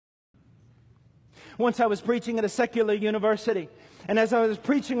Once I was preaching at a secular university, and as I was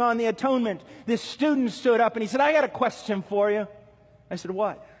preaching on the atonement, this student stood up and he said, "I got a question for you." I said,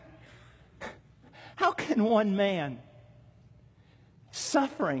 "What?" "How can one man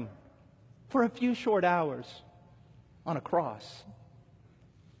suffering for a few short hours on a cross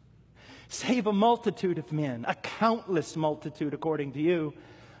save a multitude of men, a countless multitude, according to you,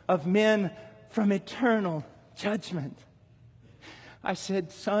 of men from eternal judgment?" I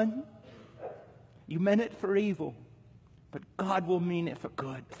said, "Son, you meant it for evil, but God will mean it for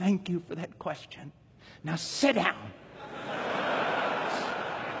good. Thank you for that question. Now sit down."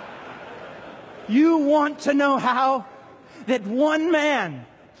 You want to know how that one man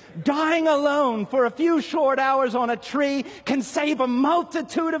dying alone for a few short hours on a tree can save a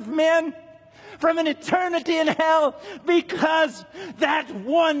multitude of men from an eternity in hell? Because that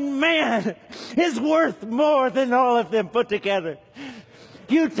one man is worth more than all of them put together.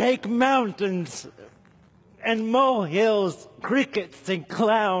 You take mountains and molehills, crickets and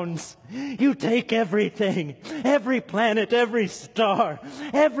clowns. You take everything, every planet, every star,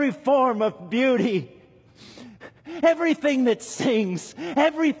 every form of beauty, everything that sings,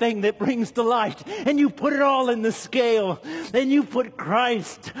 everything that brings delight, and you put it all in the scale, and you put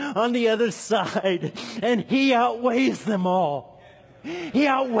Christ on the other side, and He outweighs them all. He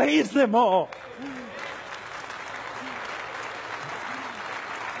outweighs them all.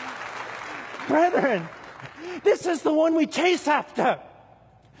 Brethren, this is the one we chase after.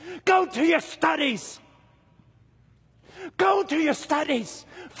 Go to your studies. Go to your studies.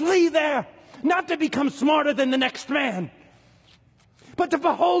 Flee there, not to become smarter than the next man, but to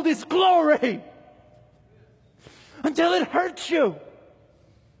behold His glory until it hurts you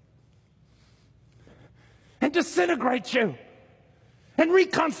and disintegrates you and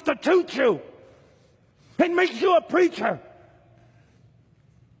reconstitutes you and makes you a preacher